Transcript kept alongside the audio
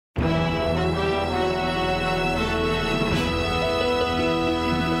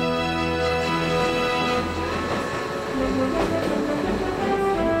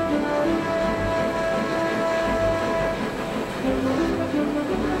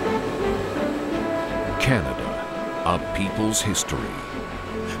Canada, a people's history.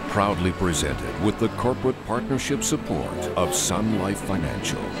 Proudly presented with the corporate partnership support of Sun Life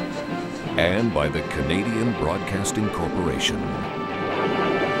Financial and by the Canadian Broadcasting Corporation.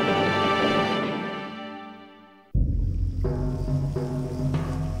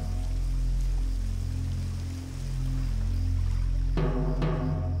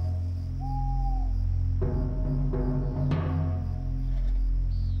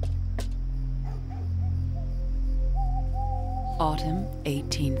 Autumn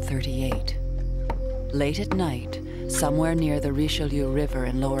 1838. Late at night, somewhere near the Richelieu River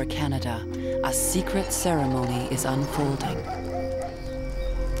in Lower Canada, a secret ceremony is unfolding.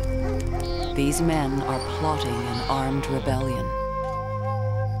 These men are plotting an armed rebellion.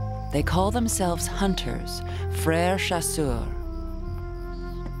 They call themselves hunters, Frères Chasseurs.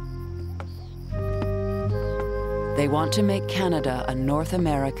 They want to make Canada a North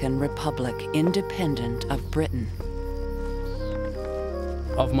American republic independent of Britain.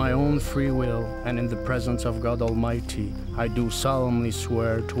 Of my own free will, and in the presence of God Almighty, I do solemnly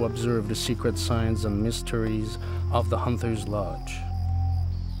swear to observe the secret signs and mysteries of the Hunters' Lodge.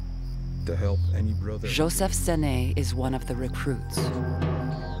 To help any brother. Joseph Senet is one of the recruits.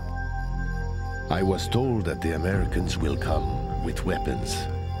 I was told that the Americans will come with weapons,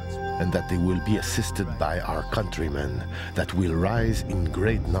 and that they will be assisted by our countrymen that will rise in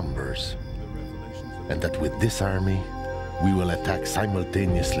great numbers, and that with this army, we will attack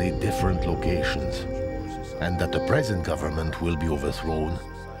simultaneously different locations, and that the present government will be overthrown,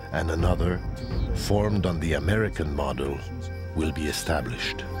 and another, formed on the American model, will be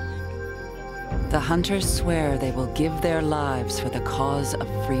established. The hunters swear they will give their lives for the cause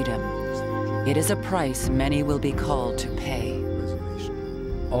of freedom. It is a price many will be called to pay.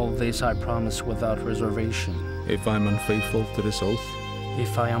 All this I promise without reservation. If I'm unfaithful to this oath.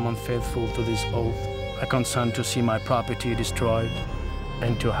 If I am unfaithful to this oath, I consent to see my property destroyed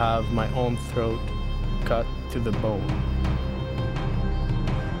and to have my own throat cut to the bone.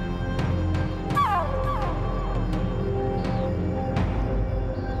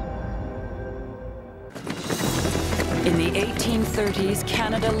 In the 1830s,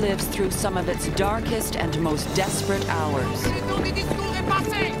 Canada lives through some of its darkest and most desperate hours.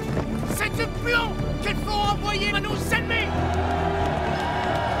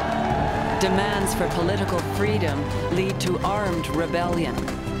 Demands for political freedom lead to armed rebellion,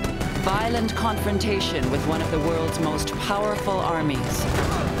 violent confrontation with one of the world's most powerful armies.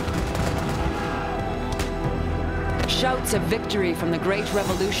 Shouts of victory from the great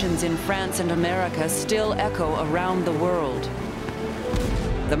revolutions in France and America still echo around the world.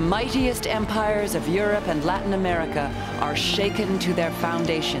 The mightiest empires of Europe and Latin America are shaken to their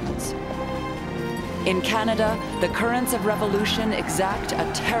foundations. In Canada, the currents of revolution exact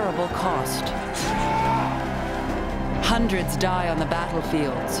a terrible cost. Hundreds die on the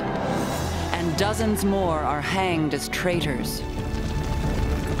battlefields, and dozens more are hanged as traitors.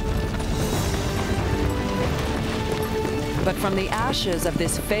 But from the ashes of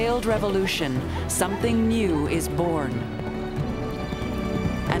this failed revolution, something new is born.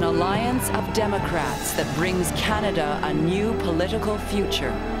 An alliance of Democrats that brings Canada a new political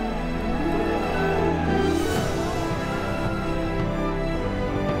future.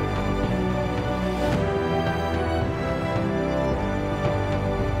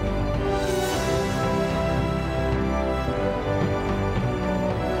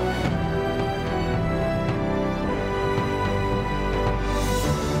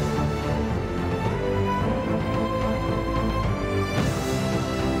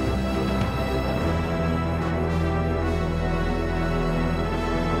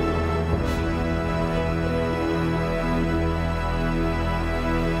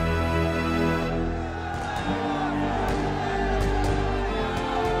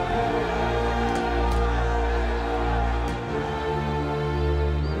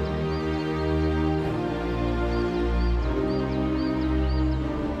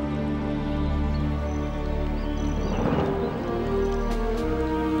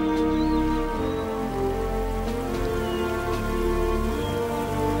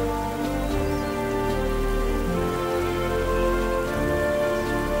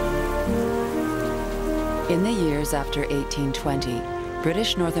 In the years after 1820,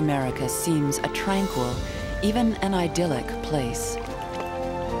 British North America seems a tranquil, even an idyllic place.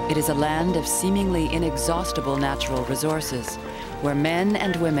 It is a land of seemingly inexhaustible natural resources, where men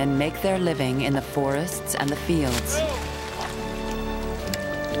and women make their living in the forests and the fields.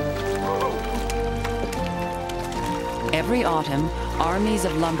 Every autumn, armies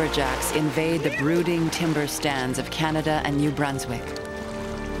of lumberjacks invade the brooding timber stands of Canada and New Brunswick.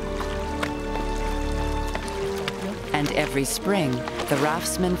 And every spring, the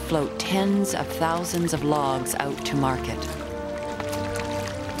raftsmen float tens of thousands of logs out to market.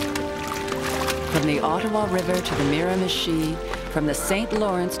 From the Ottawa River to the Miramichi, from the St.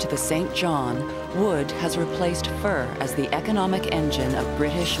 Lawrence to the St. John, wood has replaced fur as the economic engine of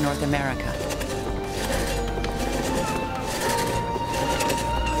British North America.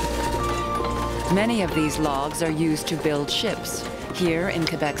 Many of these logs are used to build ships, here in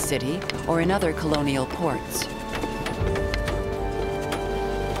Quebec City or in other colonial ports.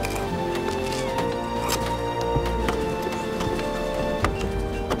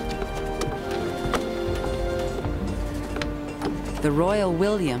 The Royal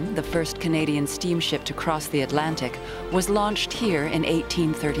William, the first Canadian steamship to cross the Atlantic, was launched here in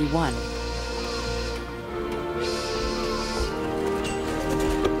 1831.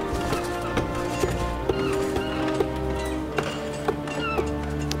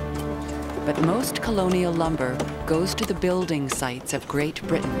 But most colonial lumber goes to the building sites of Great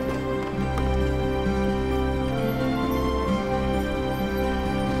Britain.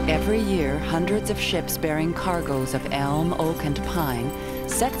 Every year, hundreds of ships bearing cargoes of elm, oak, and pine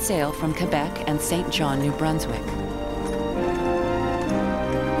set sail from Quebec and St. John, New Brunswick.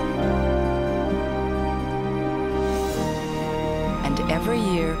 And every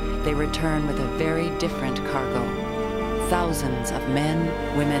year, they return with a very different cargo. Thousands of men,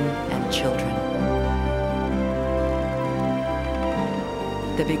 women, and children.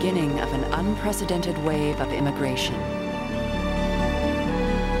 The beginning of an unprecedented wave of immigration.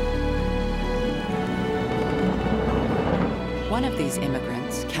 One of these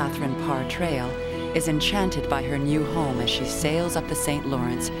immigrants, Catherine Parr Traill, is enchanted by her new home as she sails up the St.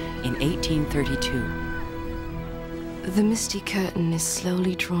 Lawrence in 1832. The misty curtain is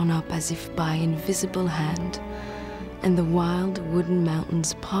slowly drawn up as if by invisible hand, and the wild wooden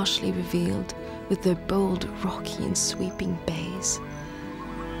mountains partially revealed with their bold, rocky and sweeping bays.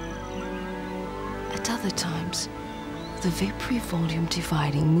 At other times, the vapory volume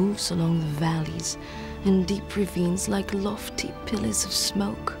dividing moves along the valleys and deep ravines like lofty pillars of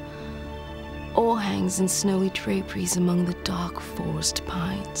smoke, or hangs in snowy draperies among the dark forest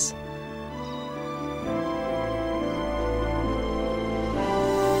pines.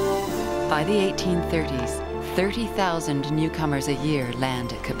 By the 1830s, 30,000 newcomers a year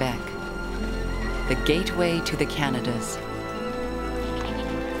land at Quebec, the gateway to the Canadas.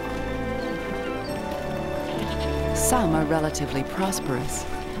 Some are relatively prosperous,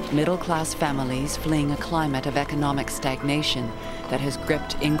 middle-class families fleeing a climate of economic stagnation that has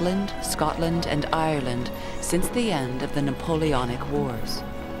gripped England, Scotland, and Ireland since the end of the Napoleonic Wars.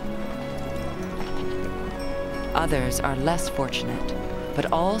 Others are less fortunate,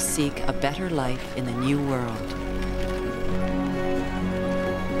 but all seek a better life in the New World.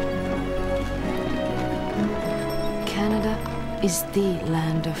 Canada is the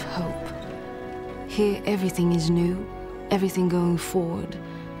land of hope. Here everything is new, everything going forward.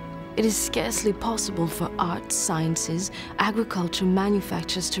 It is scarcely possible for arts, sciences, agriculture,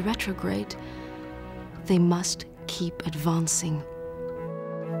 manufactures to retrograde. They must keep advancing.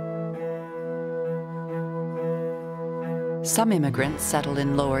 Some immigrants settle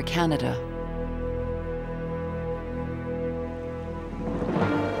in Lower Canada,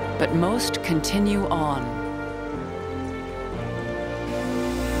 but most continue on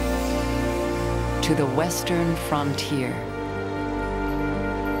to the western frontier.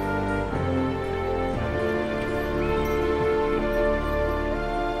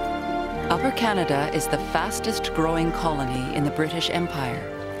 Upper Canada is the fastest growing colony in the British Empire.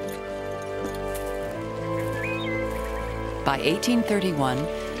 By 1831,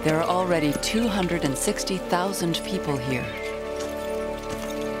 there are already 260,000 people here.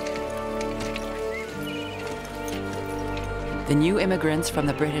 The new immigrants from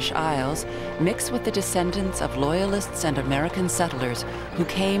the British Isles mix with the descendants of Loyalists and American settlers who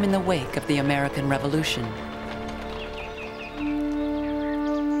came in the wake of the American Revolution.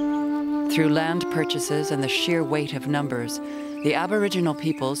 Through land purchases and the sheer weight of numbers, the Aboriginal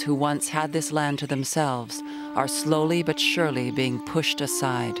peoples who once had this land to themselves are slowly but surely being pushed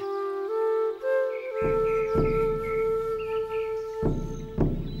aside.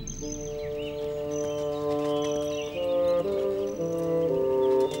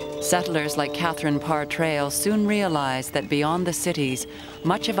 Settlers like Catherine Parr Traill soon realized that beyond the cities,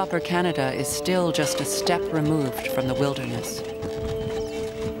 much of Upper Canada is still just a step removed from the wilderness.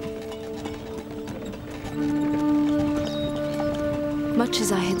 Much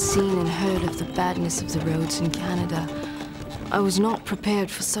as I had seen and heard of the badness of the roads in Canada, I was not prepared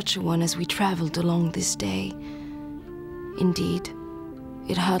for such a one as we traveled along this day. Indeed,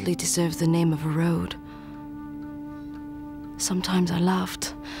 it hardly deserved the name of a road. Sometimes I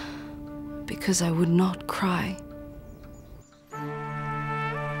laughed because I would not cry.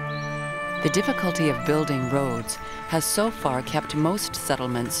 The difficulty of building roads has so far kept most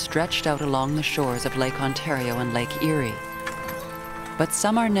settlements stretched out along the shores of Lake Ontario and Lake Erie. But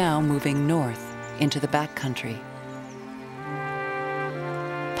some are now moving north into the backcountry.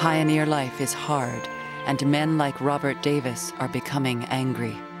 Pioneer life is hard, and men like Robert Davis are becoming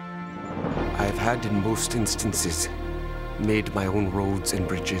angry. I've had, in most instances, made my own roads and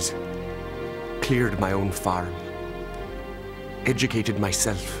bridges, cleared my own farm, educated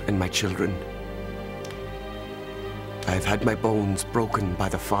myself and my children. I've had my bones broken by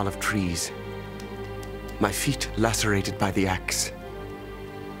the fall of trees, my feet lacerated by the axe,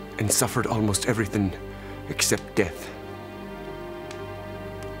 and suffered almost everything except death.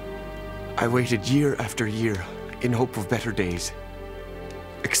 I waited year after year in hope of better days,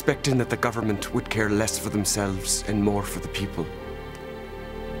 expecting that the government would care less for themselves and more for the people.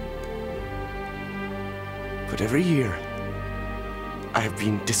 But every year, I have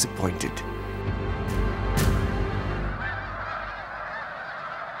been disappointed.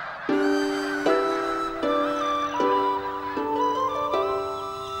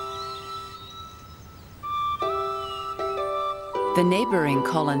 The neighboring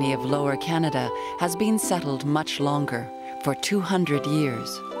colony of Lower Canada has been settled much longer, for 200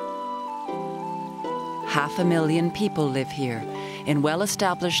 years. 500,000 people live here, in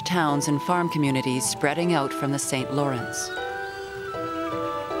well-established towns and farm communities spreading out from the St. Lawrence.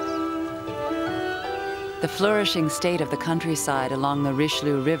 The flourishing state of the countryside along the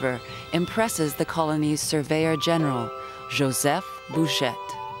Richelieu River impresses the colony's Surveyor General, Joseph Bouchette.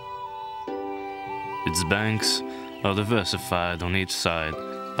 Its banks are diversified on each side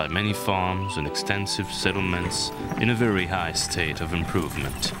by many farms and extensive settlements in a very high state of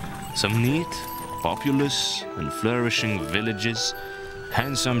improvement. Some neat, populous, and flourishing villages,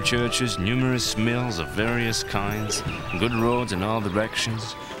 handsome churches, numerous mills of various kinds, good roads in all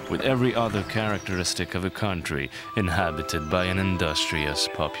directions, with every other characteristic of a country inhabited by an industrious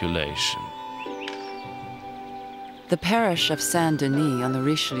population. The parish of Saint-Denis on the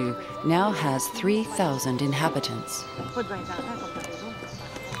Richelieu now has 3,000 inhabitants.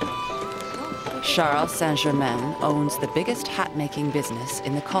 Charles Saint-Germain owns the biggest hat-making business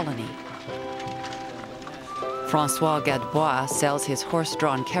in the colony. François Gadebois sells his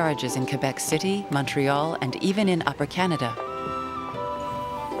horse-drawn carriages in Quebec City, Montreal, and even in Upper Canada.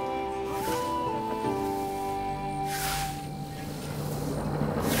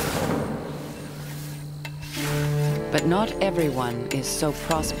 But not everyone is so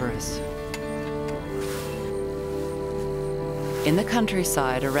prosperous. In the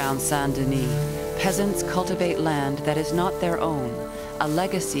countryside around Saint-Denis, peasants cultivate land that is not their own, a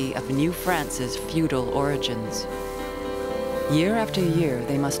legacy of New France's feudal origins. Year after year,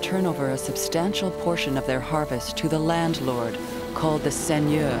 they must turn over a substantial portion of their harvest to the landlord, called the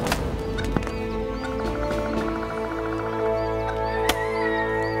seigneur.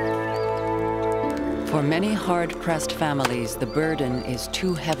 For many hard-pressed families, the burden is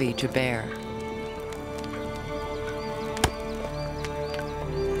too heavy to bear.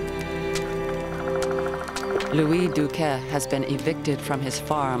 Louis Duquet has been evicted from his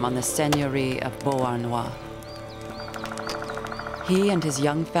farm on the Seigneurie of Beauharnois. He and his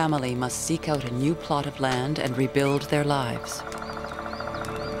young family must seek out a new plot of land and rebuild their lives.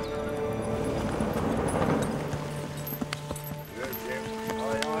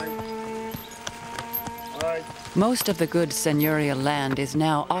 Most of the good seigneurial land is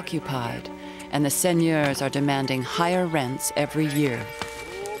now occupied, and the seigneurs are demanding higher rents every year.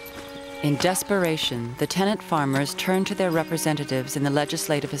 In desperation, the tenant farmers turn to their representatives in the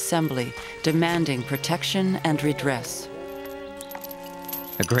Legislative Assembly, demanding protection and redress.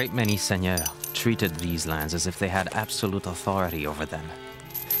 A great many seigneurs treated these lands as if they had absolute authority over them,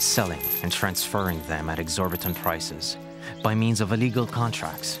 selling and transferring them at exorbitant prices by means of illegal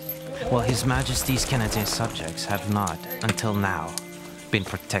contracts, while His Majesty's Canadian subjects have not, until now, been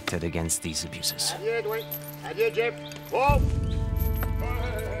protected against these abuses.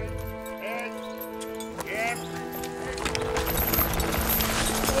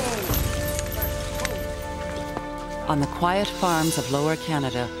 On the quiet farms of Lower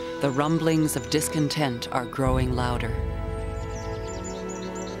Canada, the rumblings of discontent are growing louder.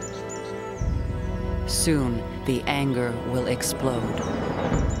 Soon, the anger will explode.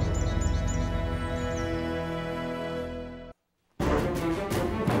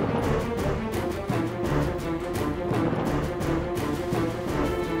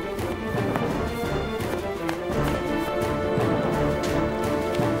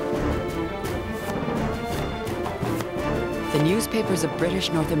 The The newspapers of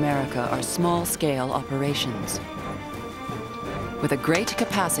British North America are small-scale operations, with a great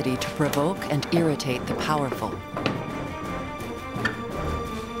capacity to provoke and irritate the powerful.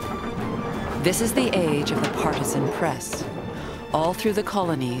 This is the age of the partisan press. All through the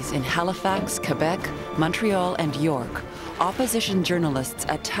colonies in Halifax, Quebec, Montreal, and York, opposition journalists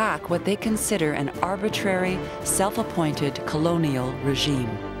attack what they consider an arbitrary, self-appointed colonial regime.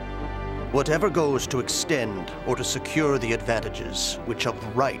 Whatever goes to extend or to secure the advantages which of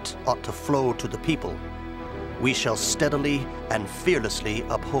right ought to flow to the people, we shall steadily and fearlessly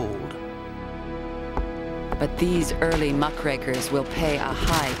uphold. But these early muckrakers will pay a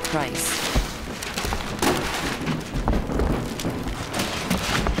high price.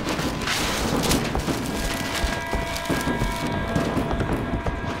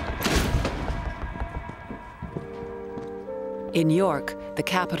 In York, the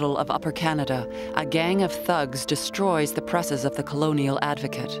capital of Upper Canada, a gang of thugs destroys the presses of the Colonial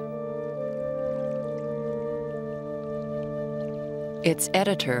Advocate. Its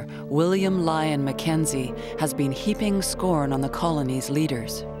editor, William Lyon Mackenzie, has been heaping scorn on the colony's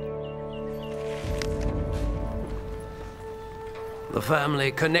leaders. The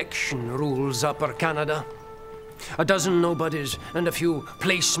family connection rules Upper Canada. A dozen nobodies and a few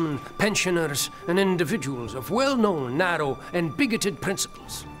placemen, pensioners, and individuals of well-known, narrow, and bigoted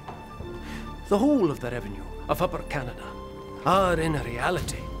principles. The whole of the revenue of Upper Canada are, in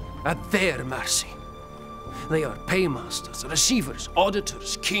reality, at their mercy. They are paymasters, receivers,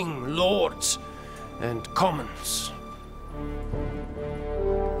 auditors, king, lords, and commons.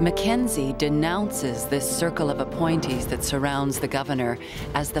 Mackenzie denounces this circle of appointees that surrounds the governor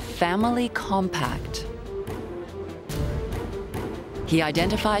as the family compact. He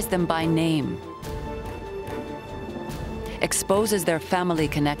identifies them by name, exposes their family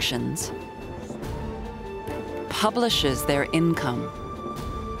connections, publishes their income.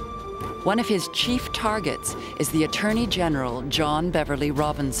 One of his chief targets is the Attorney General, John Beverly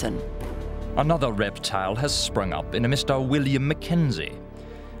Robinson. Another reptile has sprung up in a Mr. William Mackenzie,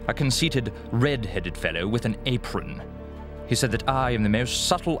 a conceited, red-headed fellow with an apron. He said that I am the most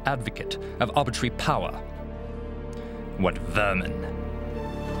subtle advocate of arbitrary power. What vermin.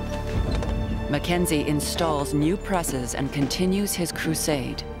 Mackenzie installs new presses and continues his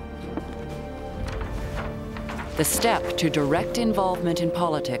crusade. The step to direct involvement in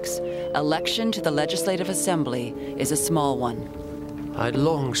politics, election to the Legislative Assembly, is a small one. I'd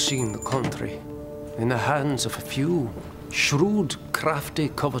long seen the country in the hands of a few shrewd, crafty,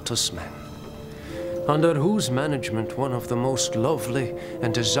 covetous men, under whose management one of the most lovely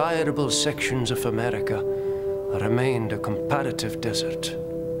and desirable sections of America remained a comparative desert.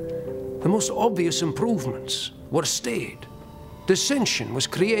 The most obvious improvements were stayed. Dissension was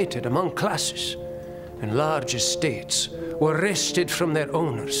created among classes, and large estates were wrested from their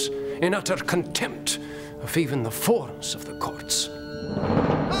owners in utter contempt of even the forms of the courts.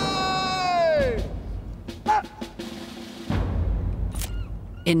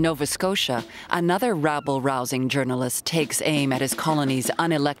 In Nova Scotia, another rabble-rousing journalist takes aim at his colony's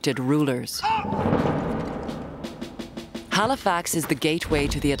unelected rulers. Halifax is the gateway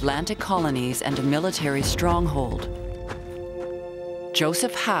to the Atlantic colonies and a military stronghold.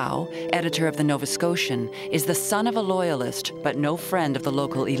 Joseph Howe, editor of the Nova Scotian, is the son of a loyalist, but no friend of the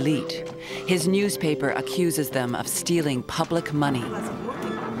local elite. His newspaper accuses them of stealing public money.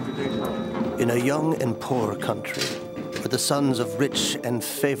 In a young and poor country, where the sons of rich and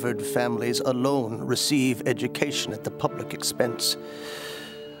favored families alone receive education at the public expense,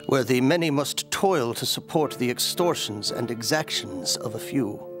 where the many must toil to support the extortions and exactions of a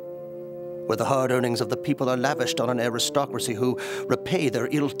few, where the hard earnings of the people are lavished on an aristocracy who repay their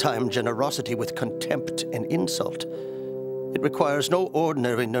ill-timed generosity with contempt and insult. It requires no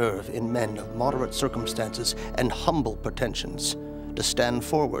ordinary nerve in men of moderate circumstances and humble pretensions to stand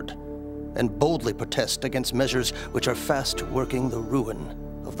forward and boldly protest against measures which are fast working the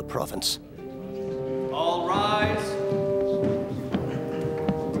ruin of the province. All rise.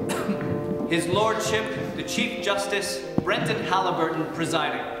 His Lordship, the Chief Justice, Brenton Halliburton,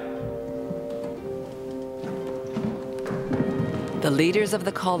 presiding. The leaders of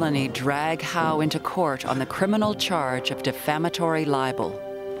the colony drag Howe into court on the criminal charge of defamatory libel.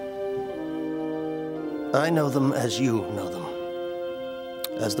 I know them as you know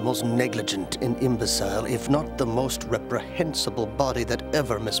them, as the most negligent and imbecile, if not the most reprehensible body that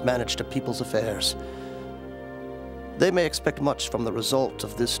ever mismanaged a people's affairs. They may expect much from the result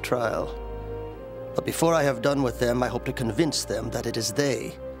of this trial, but before I have done with them, I hope to convince them that it is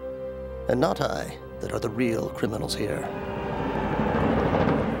they, and not I, that are the real criminals here.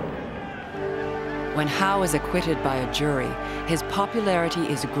 When Howe is acquitted by a jury, his popularity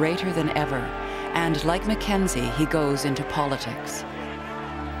is greater than ever, and like Mackenzie, he goes into politics.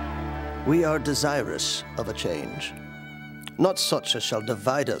 We are desirous of a change, not such as shall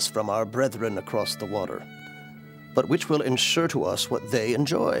divide us from our brethren across the water, but which will ensure to us what they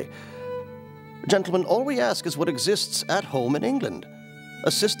enjoy. Gentlemen, all we ask is what exists at home in England,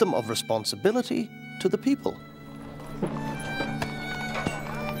 a system of responsibility to the people.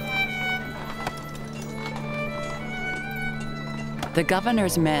 The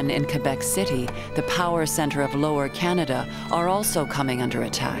governor's men in Quebec City, the power center of Lower Canada, are also coming under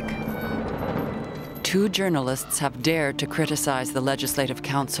attack. 2 journalists have dared to criticize the Legislative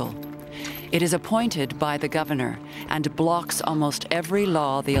Council. It is appointed by the governor and blocks almost every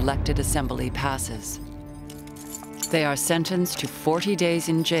law the elected assembly passes. They are sentenced to 40 days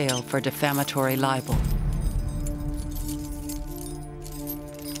in jail for defamatory libel.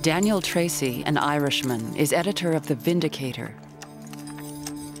 Daniel Tracy, an Irishman, is editor of The Vindicator.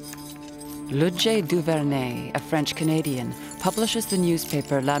 Ludger Duvernay, a French-Canadian, publishes the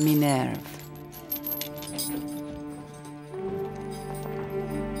newspaper La Minerve.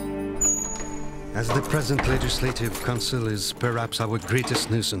 As the present Legislative Council is perhaps our greatest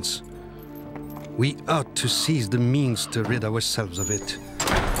nuisance, we ought to seize the means to rid ourselves of it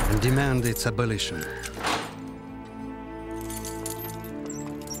and demand its abolition.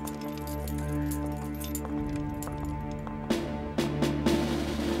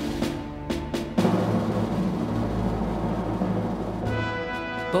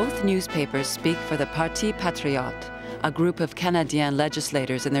 Both newspapers speak for the Parti Patriote, a group of Canadian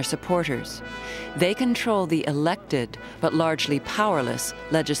legislators and their supporters. They control the elected, but largely powerless,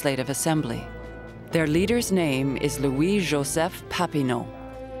 Legislative Assembly. Their leader's name is Louis-Joseph Papineau.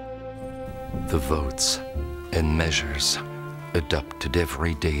 The votes and measures adopted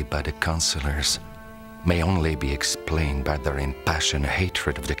every day by the councillors may only be explained by their impassioned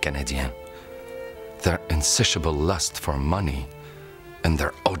hatred of the Canadian, their insatiable lust for money, and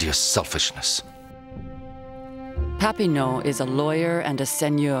their odious selfishness. Papineau is a lawyer and a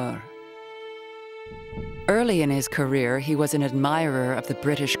seigneur. Early in his career, he was an admirer of the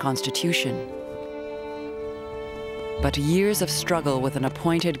British Constitution. But years of struggle with an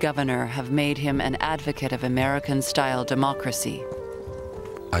appointed governor have made him an advocate of American-style democracy.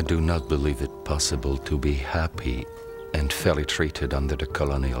 I do not believe it possible to be happy and fairly treated under the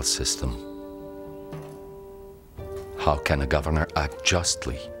colonial system. How can a governor act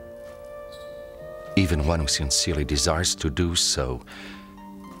justly, even one who sincerely desires to do so,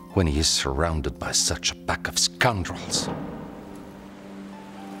 when he is surrounded by such a pack of scoundrels?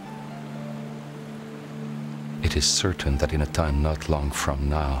 It is certain that in a time not long from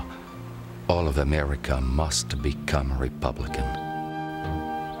now, all of America must become Republican.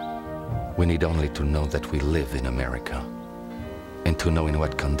 We need only to know that we live in America, and to know in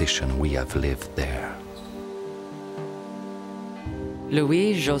what condition we have lived there.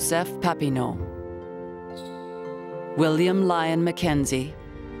 Louis-Joseph Papineau, William Lyon Mackenzie,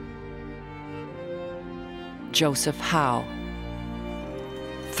 Joseph Howe.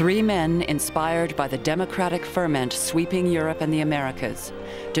 3 men inspired by the democratic ferment sweeping Europe and the Americas,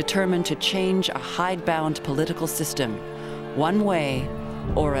 determined to change a hidebound political system, one way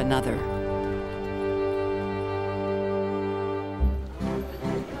or another.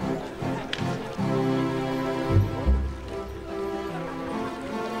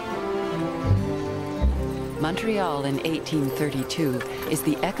 Montreal in 1832 is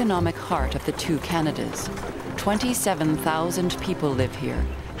the economic heart of the 2 Canadas. 27,000 people live here,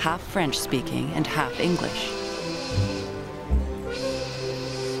 half French-speaking and half English.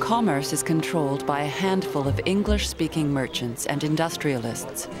 Commerce is controlled by a handful of English-speaking merchants and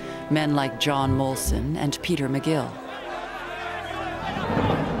industrialists, men like John Molson and Peter McGill.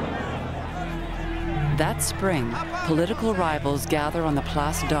 That spring, political rivals gather on the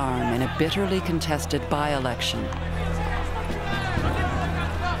Place d'Armes in a bitterly contested by-election.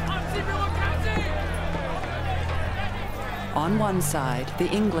 On one side, the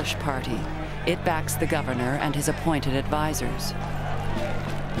English party. It backs the governor and his appointed advisors.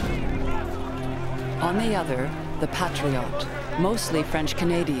 On the other, the Patriote, mostly French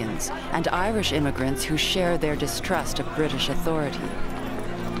Canadians and Irish immigrants who share their distrust of British authority.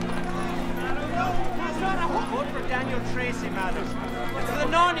 Daniel Tracy, madam. It's the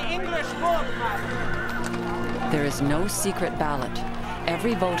non-English vote, madam. There is no secret ballot.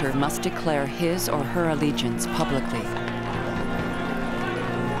 Every voter must declare his or her allegiance publicly.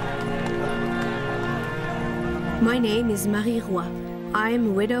 My name is Marie Roy. I am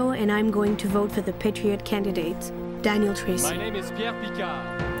a widow and I'm going to vote for the Patriot candidate. Daniel Tracy. My name is Pierre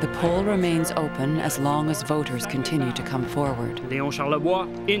Picard. The poll remains open as long as voters continue to come forward. Léon Charlebois,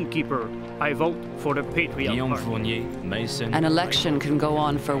 innkeeper. I vote for the Patriot Guillaume Party. Fournier, Mason. An election can go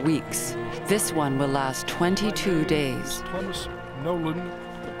on for weeks. This one will last 22 days. Thomas Nolan.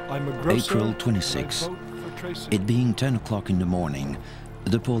 I'm a grocer. April 26. It being 10 o'clock in the morning,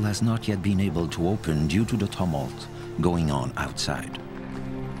 the poll has not yet been able to open due to the tumult going on outside.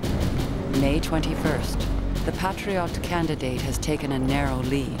 May 21st. The Patriot candidate has taken a narrow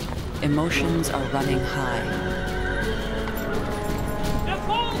lead. Emotions are running high. The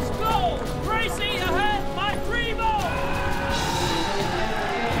polls go! Tracy ahead by 3 votes!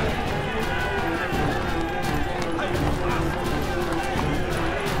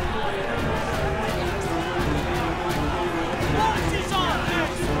 What is on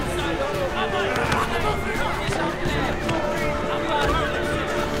next?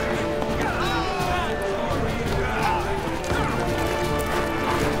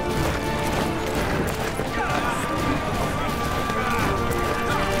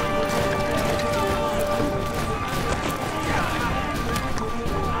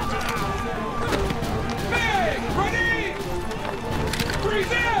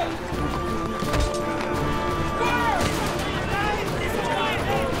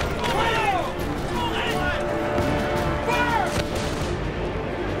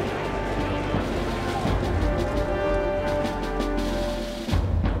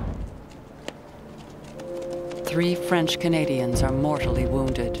 Three French Canadians are mortally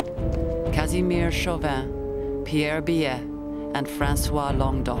wounded. Casimir Chauvin, Pierre Billet, and François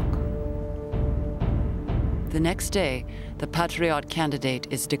Languedoc. The next day, the Patriot candidate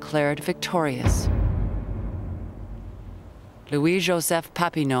is declared victorious. Louis-Joseph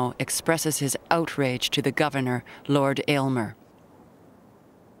Papineau expresses his outrage to the governor, Lord Aylmer.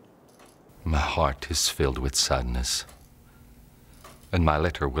 My heart is filled with sadness, and my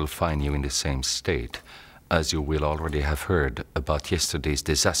letter will find you in the same state, as you will already have heard about yesterday's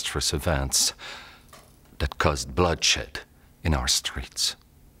disastrous events that caused bloodshed in our streets.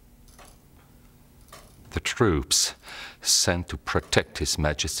 The troops sent to protect His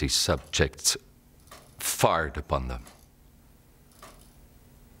Majesty's subjects fired upon them.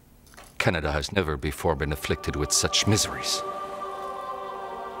 Canada has never before been afflicted with such miseries.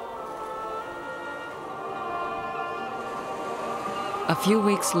 A few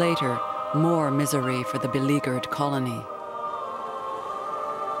weeks later, more misery for the beleaguered colony.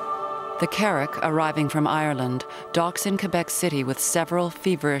 The Carrack, arriving from Ireland, docks in Quebec City with several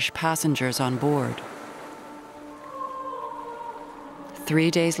feverish passengers on board.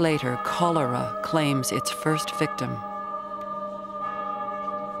 3 days later, cholera claims its first victim.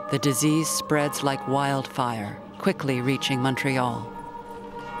 The disease spreads like wildfire, quickly reaching Montreal.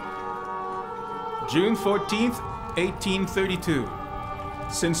 June 14th, 1832.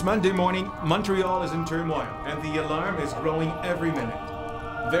 Since Monday morning, Montreal is in turmoil, and the alarm is growing every minute.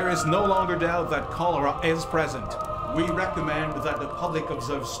 There is no longer doubt that cholera is present. We recommend that the public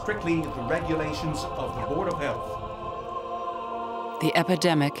observe strictly the regulations of the Board of Health. The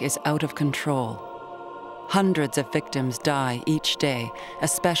epidemic is out of control. Hundreds of victims die each day,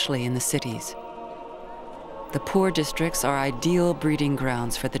 especially in the cities. The poor districts are ideal breeding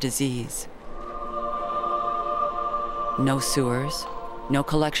grounds for the disease. No sewers, no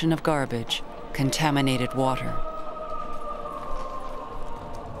collection of garbage, contaminated water.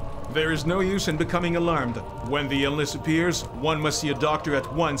 There is no use in becoming alarmed. When the illness appears, one must see a doctor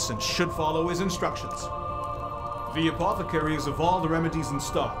at once and should follow his instructions. The apothecaries have all the remedies in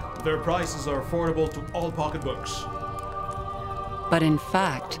stock. Their prices are affordable to all pocketbooks. But in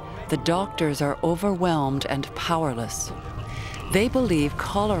fact, the doctors are overwhelmed and powerless. They believe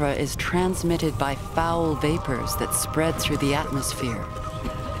cholera is transmitted by foul vapors that spread through the atmosphere.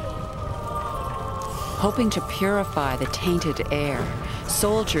 Hoping to purify the tainted air,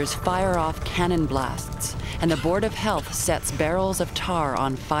 soldiers fire off cannon blasts, and the Board of Health sets barrels of tar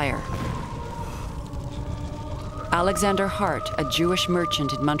on fire. Alexander Hart, a Jewish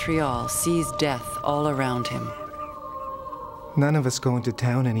merchant in Montreal, sees death all around him. None of us go into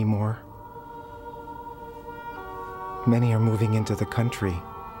town anymore. Many are moving into the country.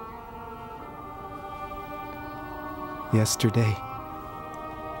 Yesterday,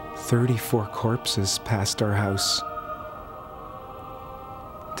 34 corpses passed our house.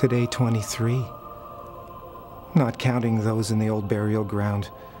 Today, 23. Not counting those in the old burial ground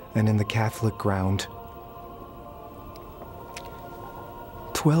and in the Catholic ground.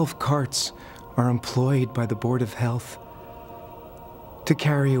 12 carts are employed by the Board of Health to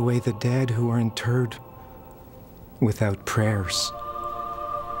carry away the dead who are interred without prayers.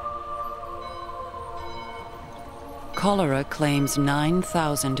 Cholera claims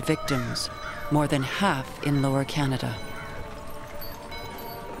 9,000 victims, more than half in Lower Canada.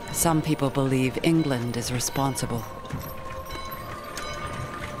 Some people believe England is responsible.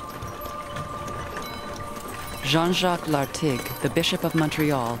 Jean-Jacques Lartigue, the Bishop of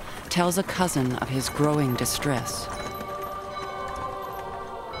Montreal, tells a cousin of his growing distress.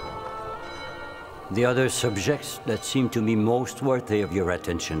 The other subjects that seem to me most worthy of your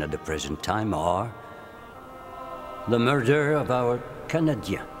attention at the present time are the murder of our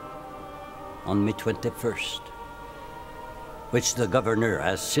Canadien on May 21st, which the governor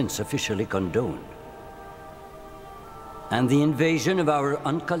has since officially condoned, and the invasion of our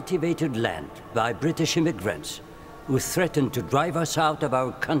uncultivated land by British immigrants who threatened to drive us out of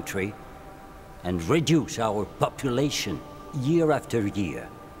our country and reduce our population year after year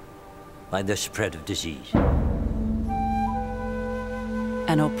by the spread of disease.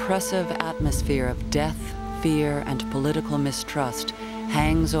 An oppressive atmosphere of death, fear, and political mistrust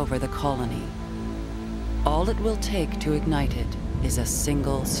hangs over the colony. All it will take to ignite it is a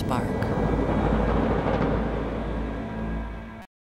single spark.